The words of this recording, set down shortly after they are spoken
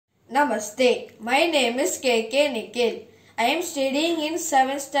Namaste. My name is K.K.Nikhil. I am studying in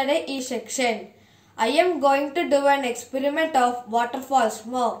 7th standard E section. I am going to do an experiment of waterfall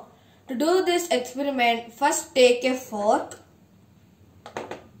smoke. To do this experiment, first take a fork,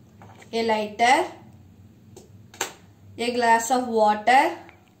 a lighter, a glass of water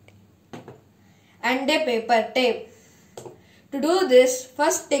and a paper tape. To do this,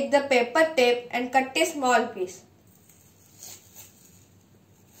 first take the paper tape and cut a small piece.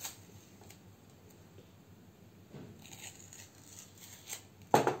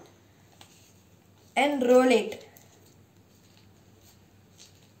 And roll it.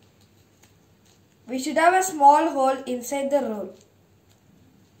 We should have a small hole inside the roll.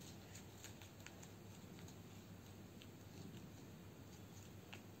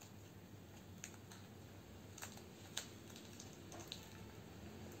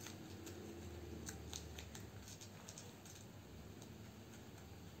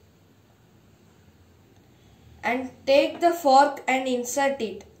 And take the fork and insert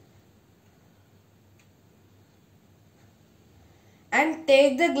it. And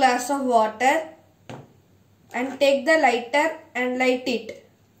take the glass of water and take the lighter and light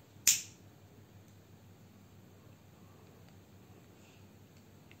it.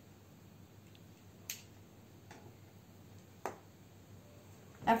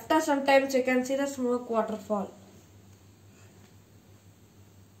 After some time you can see the smoke waterfall.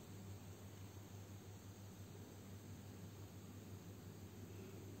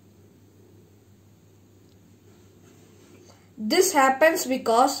 This happens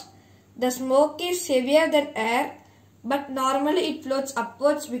because the smoke is heavier than air, but normally it floats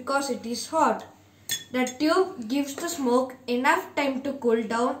upwards because it is hot. The tube gives the smoke enough time to cool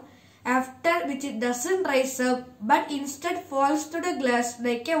down, after which it doesn't rise up but instead falls to the glass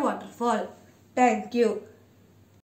like a waterfall. Thank you.